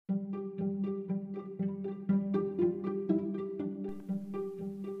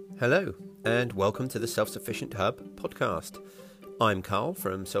Hello, and welcome to the Self-Sufficient Hub podcast. I'm Carl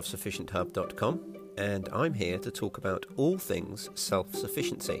from selfsufficienthub.com, and I'm here to talk about all things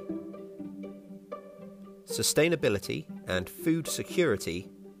self-sufficiency. Sustainability and food security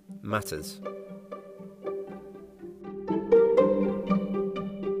matters.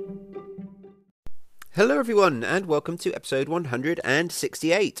 Hello everyone, and welcome to episode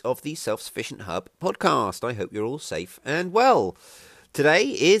 168 of the Self-Sufficient Hub podcast. I hope you're all safe and well. Today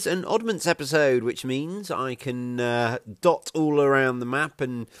is an oddments episode, which means I can dot all around the map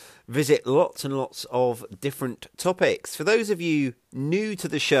and visit lots and lots of different topics. For those of you new to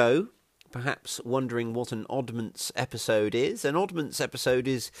the show, perhaps wondering what an oddments episode is, an oddments episode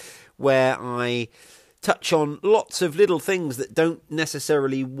is where I touch on lots of little things that don't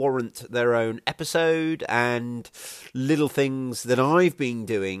necessarily warrant their own episode, and little things that I've been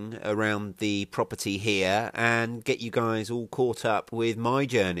doing around the property here, and get you guys all caught up with my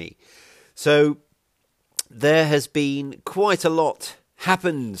journey. So there has been quite a lot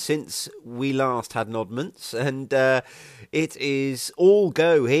happened since we last had an oddments, and it is all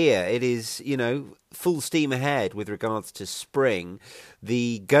go here. It is, full steam ahead with regards to spring.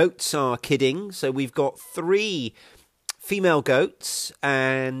 The goats are kidding, so we've got 3 female goats,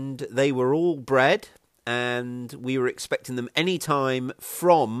 and they were all bred, and we were expecting them any time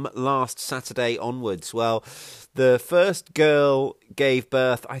from last Saturday onwards. Well, the first girl gave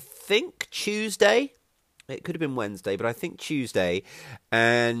birth, I think, Tuesday. It could have been Wednesday, but I think Tuesday.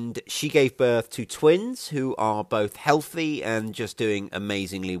 And she gave birth to twins who are both healthy and just doing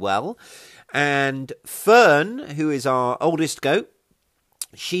amazingly well. And Fern, who is our oldest goat,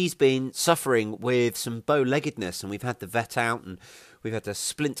 she's been suffering with some bow-leggedness, and we've had the vet out and we've had to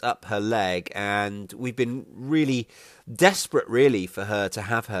splint up her leg, and we've been really desperate, really, for her to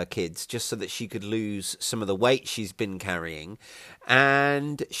have her kids, just so that she could lose some of the weight she's been carrying.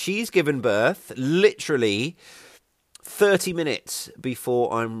 And she's given birth literally 30 minutes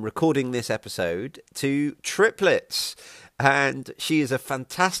before I'm recording this episode to triplets. And she is a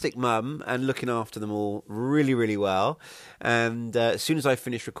fantastic mum and looking after them all really, really well. And as soon as I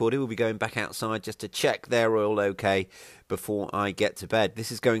finish recording, we'll be going back outside just to check they're all okay before I get to bed.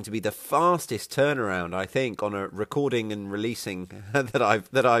 This is going to be the fastest turnaround, I think, on a recording and releasing that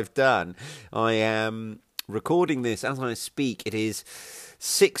I've done. I am recording this as I speak. It is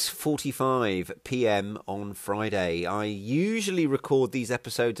 6:45 p.m. on Friday. I usually record these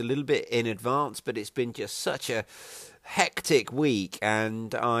episodes a little bit in advance, but it's been just such a hectic week,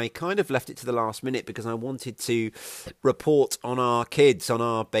 and I kind of left it to the last minute because I wanted to report on our kids, on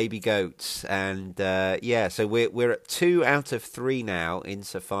our baby goats. And so we're at 2 out of 3 now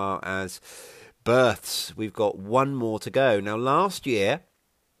insofar as births. We've got 1 more to go. Now, last year,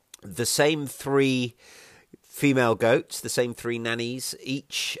 the same 3 female goats, the same 3 nannies,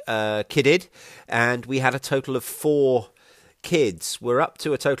 each kidded, and we had a total of 4 kids. We're up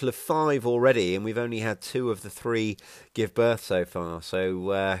to a total of 5 already, and we've only had 2 of the 3 give birth so far.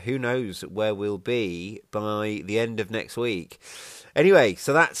 So who knows where we'll be by the end of next week. Anyway,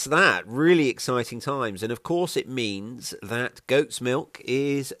 so that's that. Really exciting times. And of course it means that goat's milk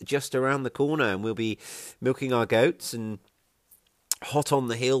is just around the corner, and we'll be milking our goats, and hot on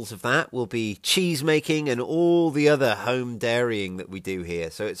the heels of that will be cheese making and all the other home dairying that we do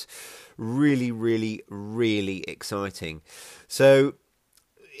here. So it's really, really, really exciting. So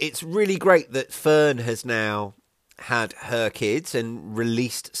it's really great that Fern has now had her kids and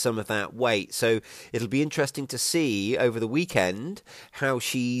released some of that weight. So it'll be interesting to see over the weekend how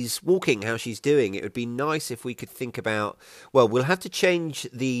she's walking, how she's doing. It would be nice if we could think about, well, we'll have to change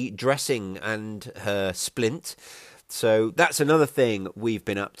the dressing and her splint. So that's another thing we've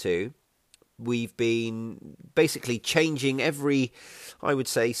been up to. We've been basically changing every, I would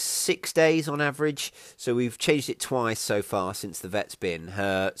say, 6 days on average. So we've changed it twice so far since the vet's been,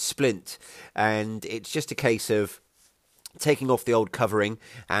 her splint. And it's just a case of taking off the old covering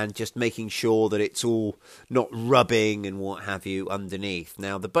and just making sure that it's all not rubbing and what have you underneath.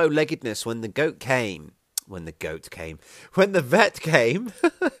 Now, the bow-leggedness, when the vet came, the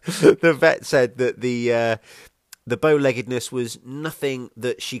vet said that the bow-leggedness was nothing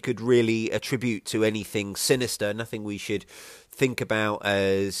that she could really attribute to anything sinister, nothing we should think about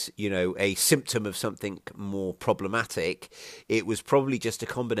as, a symptom of something more problematic. It was probably just a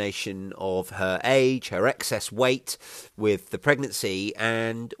combination of her age, her excess weight with the pregnancy,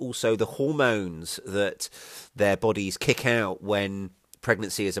 and also the hormones that their bodies kick out when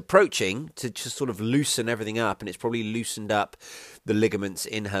pregnancy is approaching to just sort of loosen everything up, and it's probably loosened up the ligaments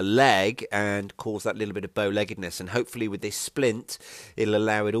in her leg and caused that little bit of bow-leggedness. And hopefully with this splint, it'll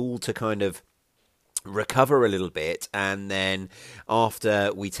allow it all to kind of recover a little bit, and then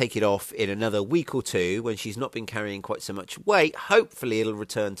after we take it off in another week or two, when she's not been carrying quite so much weight, hopefully it'll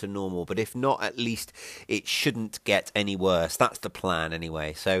return to normal. But if not, at least it shouldn't get any worse. That's the plan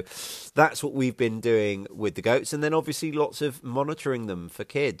anyway. So that's what we've been doing with the goats, and then obviously lots of monitoring them for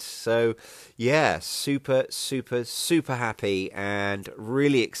kids. So yeah, super happy and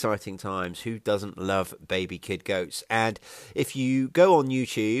really exciting times. Who doesn't love baby kid goats? And if you go on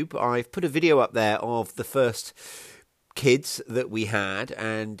YouTube, I've put a video up there of the first kids that we had,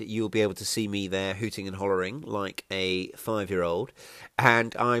 and you'll be able to see me there hooting and hollering like a 5-year-old.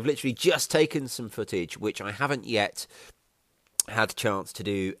 And I've literally just taken some footage, which I haven't yet had a chance to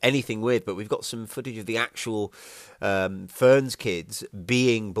do anything with, but we've got some footage of the actual Fern's kids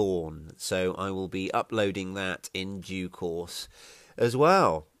being born, so I will be uploading that in due course as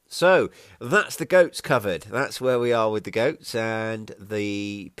well. So that's the goats covered. That's where we are with the goats, and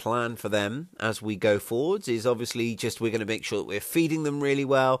the plan for them as we go forwards is obviously just we're going to make sure that we're feeding them really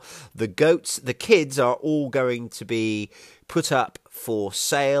well. The goats, the kids are all going to be put up for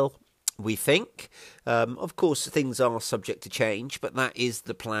sale, we think. Of course, things are subject to change, but that is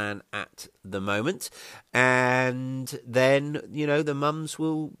the plan at the moment. And then, you know, the mums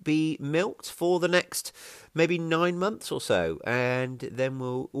will be milked for the next maybe 9 months or so, and then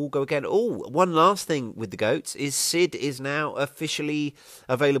we'll all go again. Oh, one last thing with the goats is Sid is now officially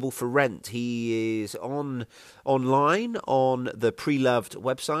available for rent. He is online on the Pre-Loved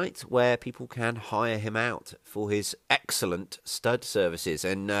website, where people can hire him out for his excellent stud services.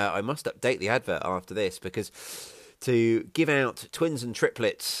 And I must update the advert after this, because to give out twins and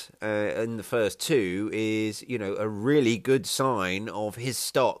triplets in the first two is, you know, a really good sign of his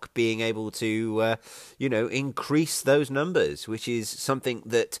stock being able to, you know, increase those numbers, which is something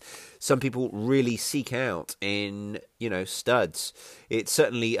that some people really seek out in, you know, studs. It's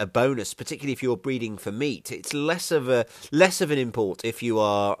certainly a bonus, particularly if you're breeding for meat. It's less of an import if you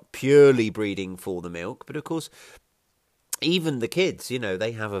are purely breeding for the milk, but of course, even the kids, you know,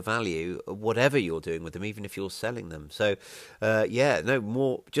 they have a value, whatever you're doing with them, even if you're selling them. So,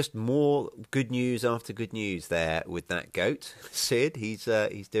 more good news after good news there with that goat, Sid. He's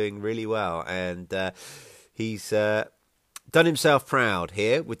doing really well, and he's done himself proud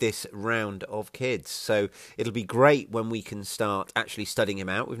here with this round of kids. So it'll be great when we can start actually studying him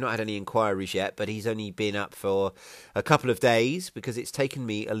out. We've not had any inquiries yet, but he's only been up for a couple of days because it's taken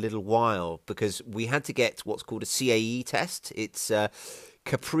me a little while, because we had to get what's called a CAE test. It's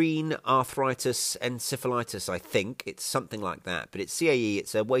caprine arthritis encephalitis, I think. It's something like that. But it's CAE.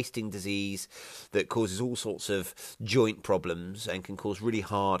 It's a wasting disease that causes all sorts of joint problems and can cause really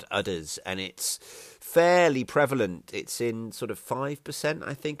hard udders. And it's fairly prevalent. It's in sort of 5%,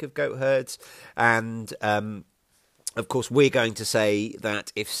 I think, of goat herds. And, of course, we're going to say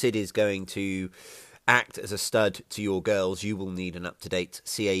that if Sid is going to act as a stud to your girls, you will need an up-to-date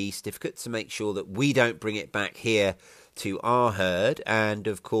CAE certificate to make sure that we don't bring it back here to our herd. And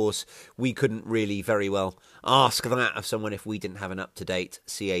of course, we couldn't really very well ask that of someone if we didn't have an up-to-date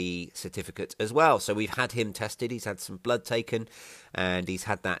CAE certificate as well. So we've had him tested, he's had some blood taken, and he's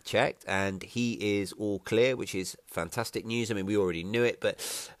had that checked, and he is all clear, which is fantastic news. I mean, we already knew it, but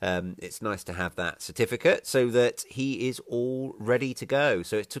it's nice to have that certificate so that he is all ready to go.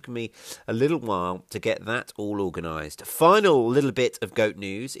 So it took me a little while to get that all organised. Final little bit of goat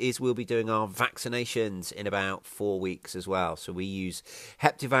news is we'll be doing our vaccinations in about 4 weeks as well. So we use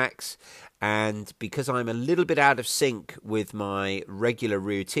Heptivax, and because I'm a little bit out of sync with my regular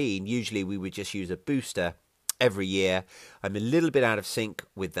routine, usually we would just use a booster every year. I'm a little bit out of sync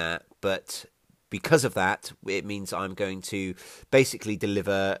with that, but because of that, it means I'm going to basically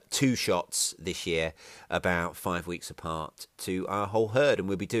deliver 2 shots this year, about 5 weeks apart, to our whole herd. And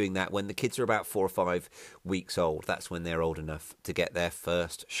we'll be doing that when the kids are about 4 or 5 weeks old. That's when they're old enough to get their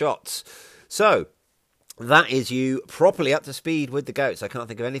first shots. So that is you properly up to speed with the goats. I can't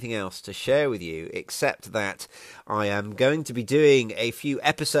think of anything else to share with you except that I am going to be doing a few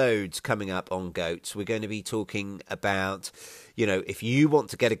episodes coming up on goats. We're going to be talking about, you know, if you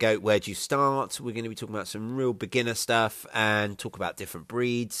want to get a goat, where do you start? We're going to be talking about some real beginner stuff and talk about different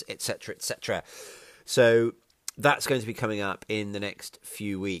breeds, etc., etc. So that's going to be coming up in the next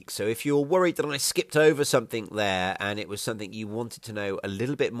few weeks. So if you're worried that I skipped over something there and it was something you wanted to know a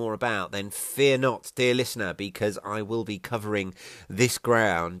little bit more about, then fear not, dear listener, because I will be covering this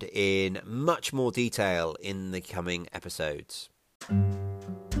ground in much more detail in the coming episodes.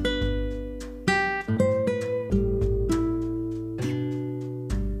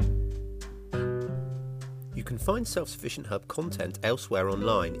 You can find Self-Sufficient Hub content elsewhere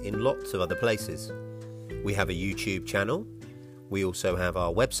online in lots of other places. We have a YouTube channel, we also have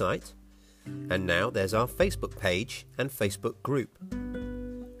our website, And now there's our Facebook page and Facebook group.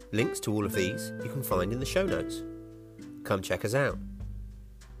 Links to all of these you can find in the show notes. Come check us out.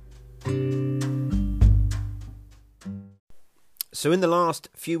 So in the last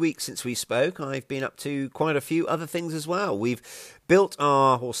few weeks since we spoke, I've been up to quite a few other things as well. We've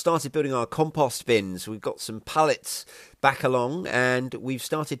started building our compost bins. We've got some pallets back along, and we've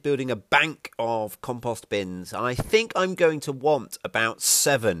started building a bank of compost bins. I think I'm going to want about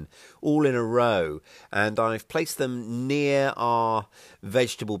 7 all in a row, and I've placed them near our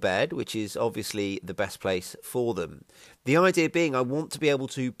vegetable bed, which is obviously the best place for them. The idea being I want to be able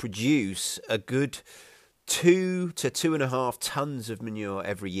to produce a good 2 to 2.5 tons of manure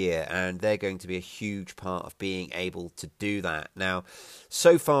every year, and they're going to be a huge part of being able to do that. Now,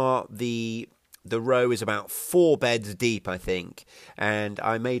 so far the row is about 4 beds deep, I think, and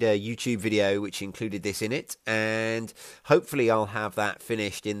I made a YouTube video which included this in it, and hopefully I'll have that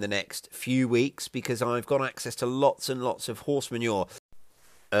finished in the next few weeks, because I've got access to lots and lots of horse manure,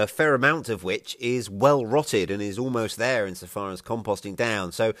 a fair amount of which is well rotted and is almost there insofar as composting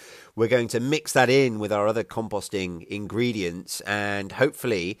down. So we're going to mix that in with our other composting ingredients, and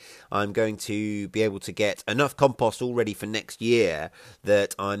hopefully I'm going to be able to get enough compost all ready for next year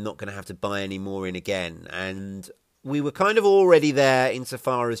that I'm not going to have to buy any more in again. And we were kind of already there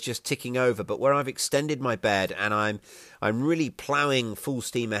insofar as just ticking over, but where I've extended my bed and I'm really ploughing full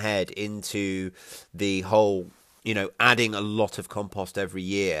steam ahead into the whole, adding a lot of compost every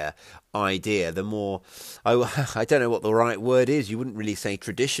year idea, the more, I don't know what the right word is. You wouldn't really say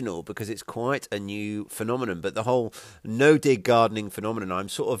traditional because it's quite a new phenomenon, but the whole no-dig gardening phenomenon, I'm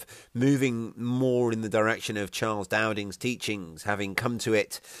sort of moving more in the direction of Charles Dowding's teachings, having come to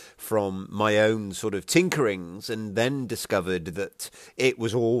it from my own sort of tinkerings, and then discovered that it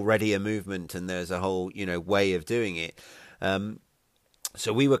was already a movement and there's a whole, way of doing it.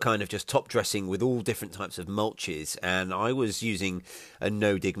 So we were kind of just top dressing with all different types of mulches, and I was using a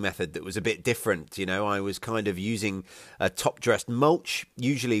no-dig method that was a bit different. I was kind of using a top-dressed mulch,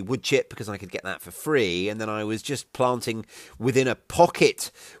 usually wood chip, because I could get that for free, and then I was just planting within a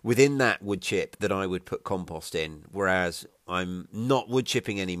pocket within that wood chip that I would put compost in, whereas I'm not wood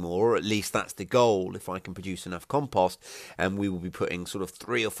chipping anymore, or at least that's the goal, if I can produce enough compost, and we will be putting sort of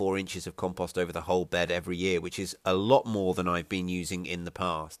 3 or 4 inches of compost over the whole bed every year, which is a lot more than I've been using in the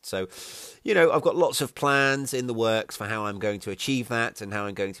past. So, I've got lots of plans in the works for how I'm going to achieve that, and how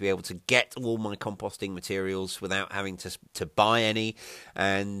I'm going to be able to get all my composting materials without having to buy any,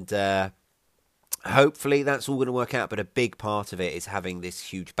 and hopefully that's all going to work out, but a big part of it is having this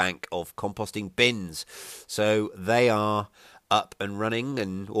huge bank of composting bins. So they are up and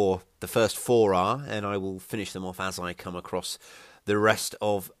running, or the first 4 are, and I will finish them off as I come across the rest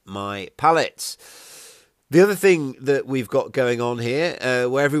of my pallets. The other thing that we've got going on here,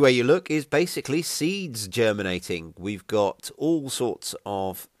 where everywhere you look, is basically seeds germinating. We've got all sorts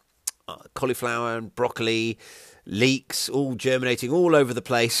of cauliflower and broccoli, leeks, all germinating all over the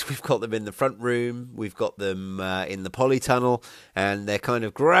place. We've got them in the front room, we've got them in the polytunnel, and they're kind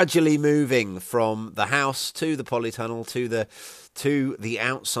of gradually moving from the house to the polytunnel to the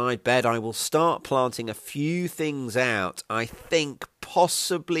outside bed. I will start planting a few things out, I think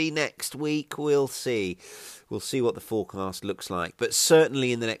possibly next week. We'll see what the forecast looks like, but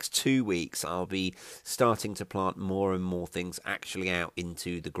certainly in the next 2 weeks I'll be starting to plant more and more things actually out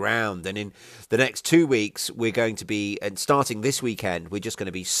into the ground. And in the next 2 weeks we're going to be, and starting this weekend, we're just going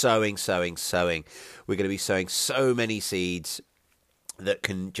to be sowing. We're going to be sowing so many seeds that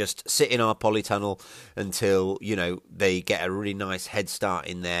can just sit in our polytunnel until they get a really nice head start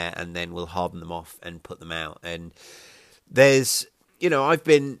in there, and then we'll harden them off and put them out. And there's I've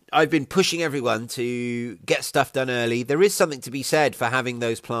been pushing everyone to get stuff done early. There is something to be said for having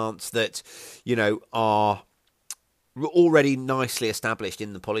those plants that are already nicely established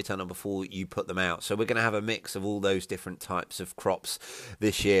in the polytunnel before you put them out. So we're going to have a mix of all those different types of crops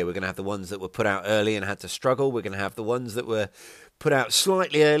this year. We're going to have the ones that were put out early and had to struggle. We're going to have the ones that were put out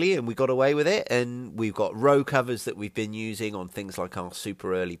slightly early and we got away with it, and we've got row covers that we've been using on things like our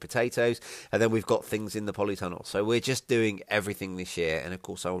super early potatoes, and then we've got things in the polytunnel. So we're just doing everything this year, and of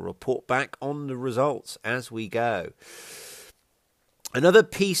course I'll report back on the results as we go. Another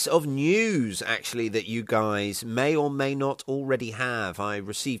piece of news, actually, that you guys may or may not already have. I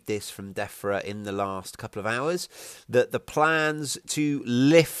received this from DEFRA in the last couple of hours, that the plans to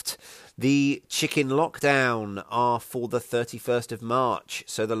lift the chicken lockdown are for the 31st of March.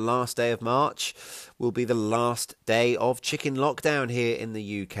 So the last day of March will be the last day of chicken lockdown here in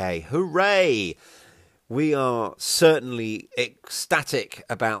the UK. Hooray! We are certainly ecstatic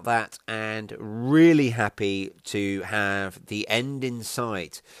about that and really happy to have the end in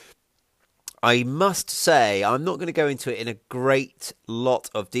sight. I must say, I'm not going to go into it in a great lot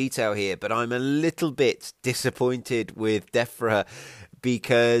of detail here, but I'm a little bit disappointed with DEFRA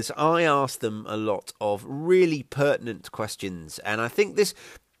because I asked them a lot of really pertinent questions. And I think this,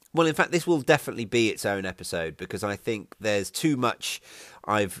 well, in fact, this will definitely be its own episode because I think there's too much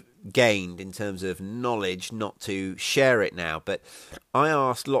I've gained in terms of knowledge not to share it now. But I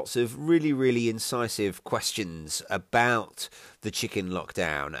asked lots of really, really incisive questions about the chicken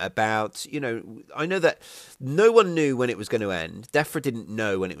lockdown, about, I know that no one knew when it was going to end. DEFRA didn't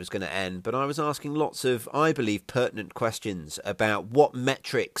know when it was going to end, but I was asking lots of, I believe, pertinent questions about what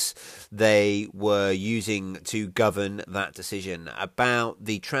metrics they were using to govern that decision, about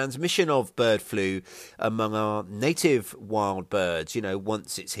the transmission of bird flu among our native wild birds.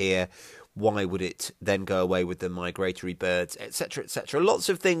 Once it's here, why would it then go away with the migratory birds, etc., etc. Lots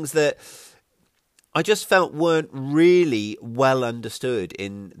of things that I just felt weren't really well understood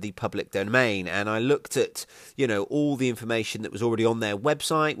in the public domain. And I looked at, all the information that was already on their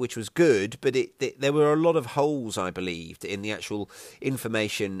website, which was good, but there were a lot of holes, I believed, in the actual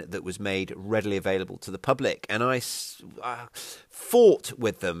information that was made readily available to the public. And I fought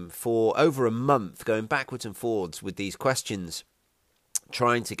with them for over a month, going backwards and forwards with these questions,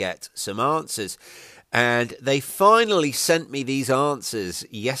 trying to get some answers. And they finally sent me these answers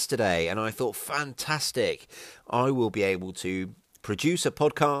yesterday, and I thought, fantastic, I will be able to produce a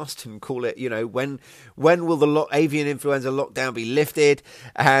podcast and call it, when will the avian influenza lockdown be lifted?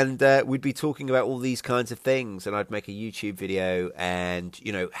 And we'd be talking about all these kinds of things, and I'd make a YouTube video and,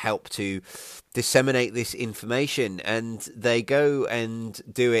 help to disseminate this information. And they go and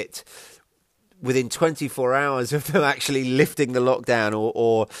do it within 24 hours of them actually lifting the lockdown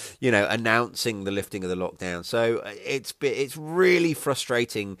or announcing the lifting of the lockdown. So it's really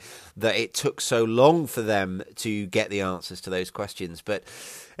frustrating that it took so long for them to get the answers to those questions. But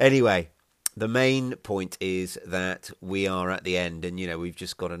anyway, the main point is that we are at the end, and we've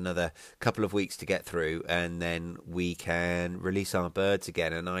just got another couple of weeks to get through, and then we can release our birds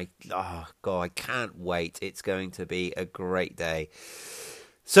again. And I can't wait. It's going to be a great day.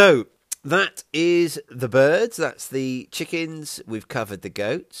 So that is the birds, that's the chickens, we've covered the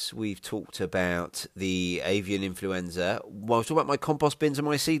goats, we've talked about the avian influenza, well, I was talking about my compost bins and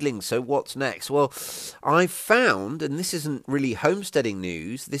my seedlings, so what's next? Well, I found, and this isn't really homesteading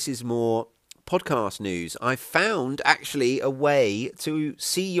news, this is more podcast news, I found actually a way to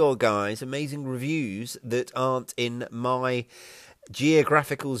see your guys' amazing reviews that aren't in my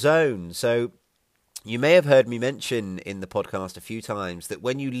geographical zone. So you may have heard me mention in the podcast a few times that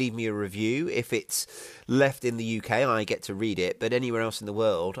when you leave me a review, if it's left in the UK, I get to read it, but anywhere else in the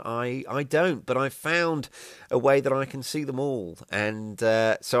world, I don't. But I found a way that I can see them all. And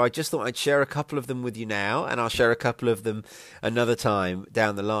so I just thought I'd share a couple of them with you now, and I'll share a couple of them another time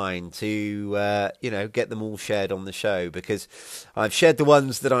down the line to, get them all shared on the show, because I've shared the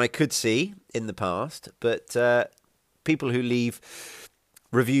ones that I could see in the past, but people who leave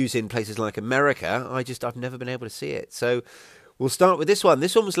reviews in places like America, I've never been able to see it. So we'll start with this one.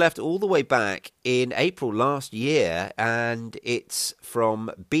 This one was left all the way back in April last year, and it's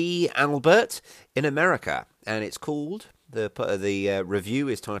from B. Albert in America, and it's called, the review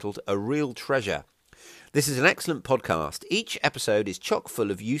is titled, A Real Treasure. This is an excellent podcast. Each episode is chock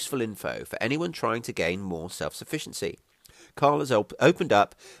full of useful info for anyone trying to gain more self-sufficiency. Carl has opened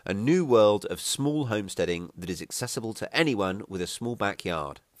up a new world of small homesteading that is accessible to anyone with a small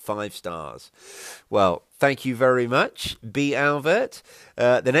backyard. 5 stars. Well, thank you very much, B. Albert.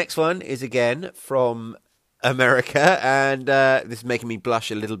 The next one is again from America, and this is making me blush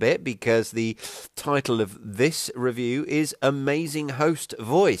a little bit because the title of this review is Amazing Host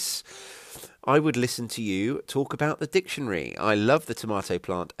Voice. I would listen to you talk about the dictionary. I love the tomato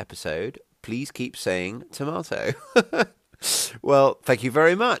plant episode. Please keep saying tomato. Well, thank you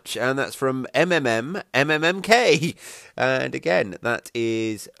very much. And that's from MMK. And again, that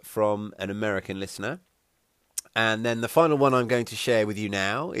is from an American listener. And then the final one I'm going to share with you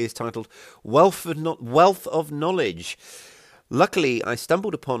now is titled Wealth of Knowledge. Luckily, I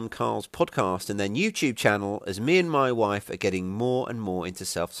stumbled upon Carl's podcast and then YouTube channel as me and my wife are getting more and more into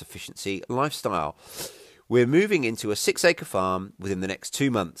self-sufficiency lifestyle. We're moving into a 6-acre farm within the next 2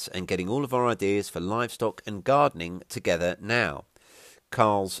 months and getting all of our ideas for livestock and gardening together now.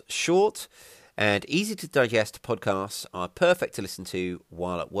 Carl's short and easy to digest podcasts are perfect to listen to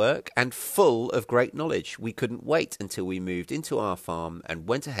while at work and full of great knowledge. We couldn't wait until we moved into our farm and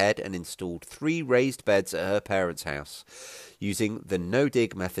went ahead and installed 3 raised beds at her parents' house using the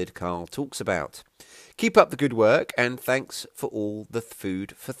no-dig method Carl talks about. Keep up the good work, and thanks for all the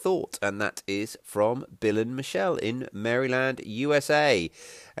food for thought. And that is from Bill and Michelle in Maryland, USA.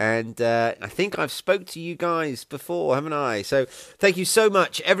 And I think I've spoke to you guys before, haven't I? So thank you so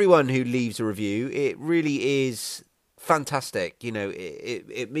much, everyone who leaves a review. It really is fantastic. You know,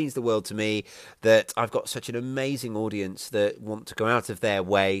 it means the world to me that I've got such an amazing audience that want to go out of their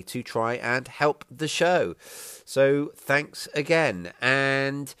way to try and help the show. So thanks again.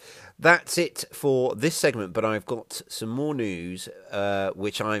 And that's it for this segment, but I've got some more news,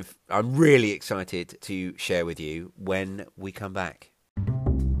 which I'm really excited to share with you when we come back.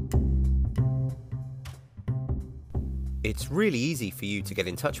 It's really easy for you to get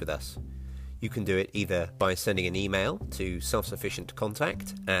in touch with us. You can do it either by sending an email to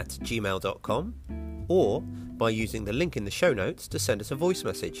selfsufficientcontact@gmail.com or by using the link in the show notes to send us a voice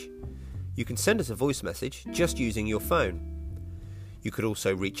message. You can send us a voice message just using your phone. You could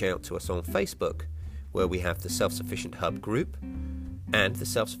also reach out to us on Facebook, where we have the Self-Sufficient Hub group and the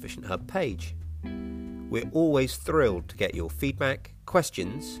Self-Sufficient Hub page. We're always thrilled to get your feedback,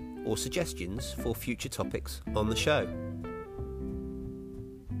 questions, or suggestions for future topics on the show.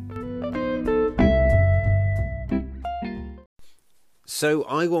 So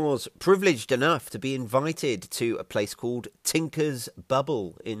I was privileged enough to be invited to a place called Tinker's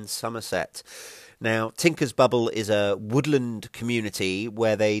Bubble in Somerset. Now, Tinker's Bubble is a woodland community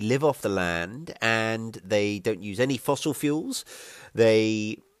where they live off the land and they don't use any fossil fuels.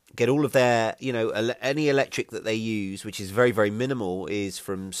 They get all of their, any electric that they use, which is very, very minimal, is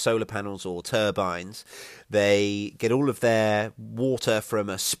from solar panels or turbines. They get all of their water from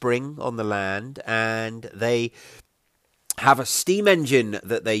a spring on the land, and they have a steam engine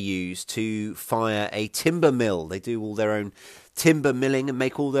that they use to fire a timber mill. They do all their own timber milling and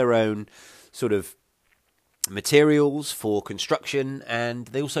make all their own sort of materials for construction, and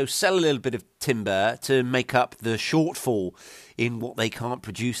they also sell a little bit of timber to make up the shortfall in what they can't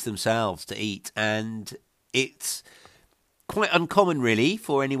produce themselves to eat. And it's quite uncommon, really,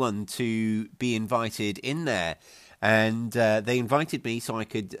 for anyone to be invited in there. And they invited me so I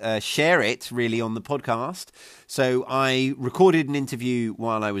could share it, really, on the podcast. So I recorded an interview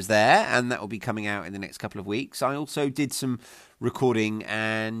while I was there, and that will be coming out in the next couple of weeks. I also did some recording,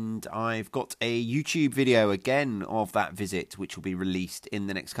 and I've got a YouTube video, again, of that visit, which will be released in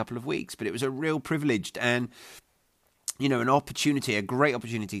the next couple of weeks. But it was a real privilege and, an opportunity, a great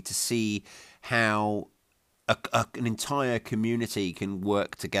opportunity to see how an entire community can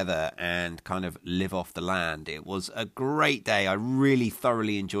work together and kind of live off the land. It was a great day. I really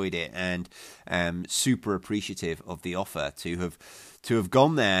thoroughly enjoyed it, and super appreciative of the offer to have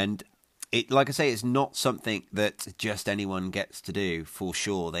gone there. And it, like I say, it's not something that just anyone gets to do, for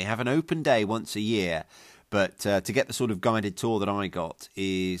sure. They have an open day once a year, but to get the sort of guided tour that I got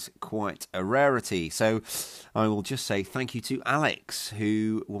is quite a rarity. So I will just say thank you to Alex,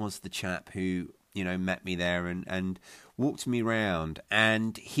 who was the chap who met me there and walked me around.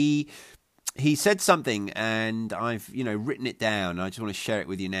 And he said something, and I've, written it down. I just want to share it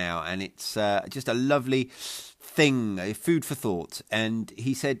with you now. And it's just a lovely thing, a food for thought. And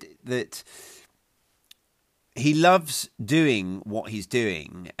he said that he loves doing what he's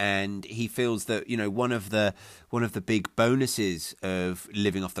doing, and he feels that, one of the big bonuses of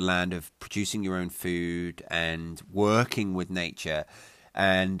living off the land, of producing your own food and working with nature.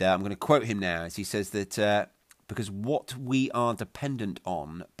 And I'm going to quote him now, as he says that because what we are dependent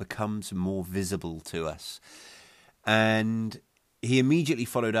on becomes more visible to us. And he immediately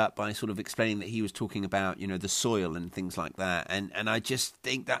followed up by sort of explaining that he was talking about, the soil and things like that. And I just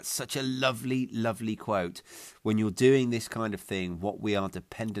think that's such a lovely, lovely quote. When you're doing this kind of thing, what we are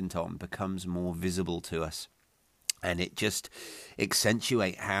dependent on becomes more visible to us. And it just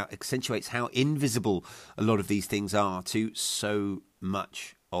accentuates how invisible a lot of these things are to so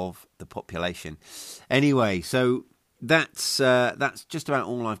much of the population. Anyway, so that's just about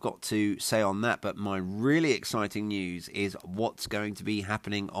all I've got to say on that. But my really exciting news is what's going to be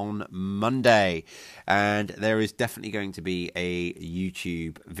happening on Monday, and there is definitely going to be a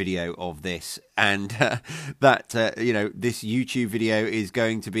YouTube video of this, and this YouTube video is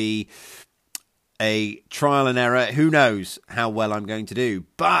going to be a trial and error. Who knows how well I'm going to do.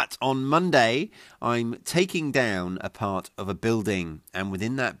 But on Monday, I'm taking down a part of a building, and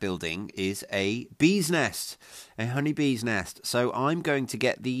within that building is a bee's nest, a honeybee's nest. So I'm going to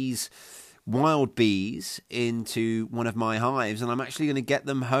get these wild bees into one of my hives, and I'm actually going to get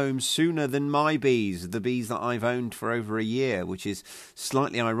them home sooner than my bees, the bees that I've owned for over a year, which is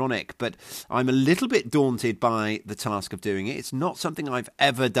slightly ironic. But I'm a little bit daunted by the task of doing it. It's not something I've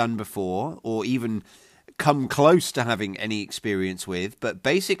ever done before, or even come close to having any experience with. But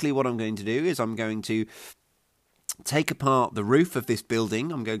basically what I'm going to do is I'm going to take apart the roof of this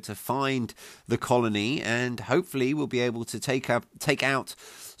building. I'm going to find the colony, and hopefully we'll be able to take out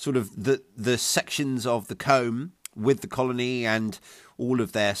sort of the sections of the comb with the colony and all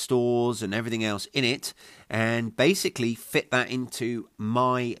of their stores and everything else in it, and basically fit that into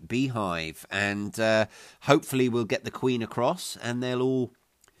my beehive. And hopefully we'll get the queen across, and they'll all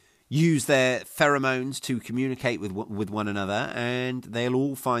use their pheromones to communicate with one another, and they'll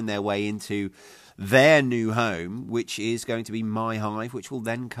all find their way into their new home, which is going to be my hive, which will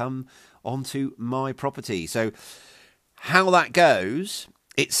then come onto my property. So how that goes,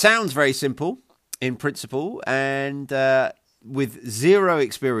 it sounds very simple in principle, and with zero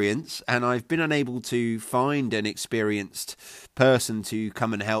experience, and I've been unable to find an experienced person to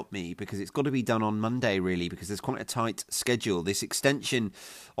come and help me, because it's got to be done on Monday, really, because there's quite a tight schedule. This extension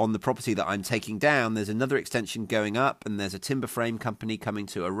on the property that I'm taking down, there's another extension going up, and there's a timber frame company coming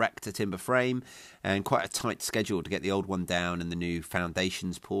to erect a timber frame, and quite a tight schedule to get the old one down and the new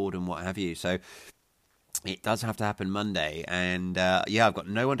foundations poured and what have you. So it does have to happen Monday, and yeah, I've got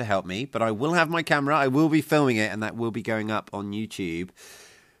no one to help me, but I will have my camera, I will be filming it, and that will be going up on YouTube.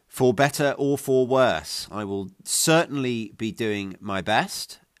 For better or for worse, I will certainly be doing my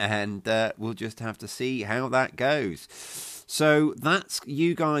best, and we'll just have to see how that goes. So that's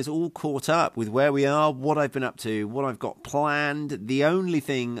you guys all caught up with where we are, what I've been up to, what I've got planned. The only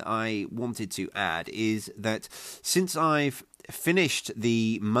thing I wanted to add is that since I've finished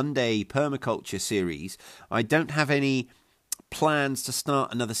the Monday permaculture series, I don't have any plans to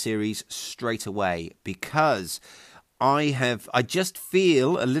start another series straight away, because I just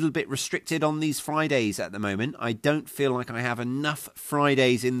feel a little bit restricted on these Fridays at the moment. I don't feel like I have enough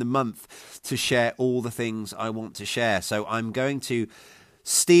Fridays in the month to share all the things I want to share. So I'm going to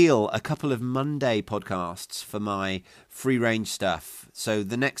steal a couple of Monday podcasts for my free range stuff. So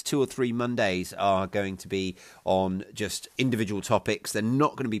the next 2 or 3 Mondays are going to be on just individual topics. They're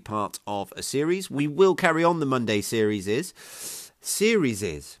not going to be part of a series. We will carry on the Monday series. Is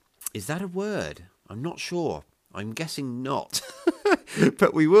that a word? I'm not sure. I'm guessing not.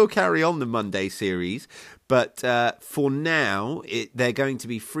 But we will carry on the Monday series. But for now, they're going to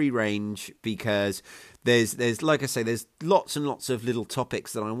be free range, because there's like I say, there's lots and lots of little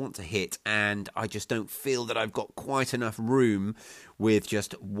topics that I want to hit, and I just don't feel that I've got quite enough room with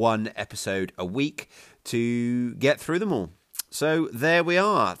just one episode a week to get through them all. So there we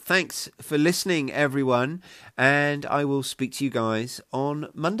are. Thanks for listening, everyone, and I will speak to you guys on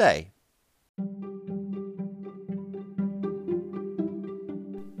Monday.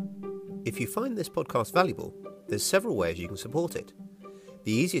 If you find this podcast valuable, there's several ways you can support it.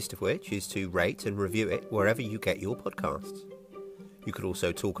 The easiest of which is to rate and review it wherever you get your podcasts. You could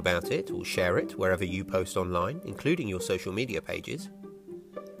also talk about it or share it wherever you post online, including your social media pages.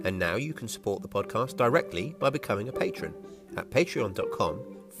 And now you can support the podcast directly by becoming a patron at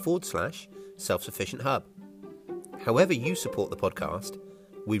patreon.com/self-sufficient-hub. However you support the podcast,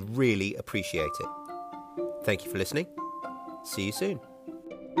 we really appreciate it. Thank you for listening. See you soon.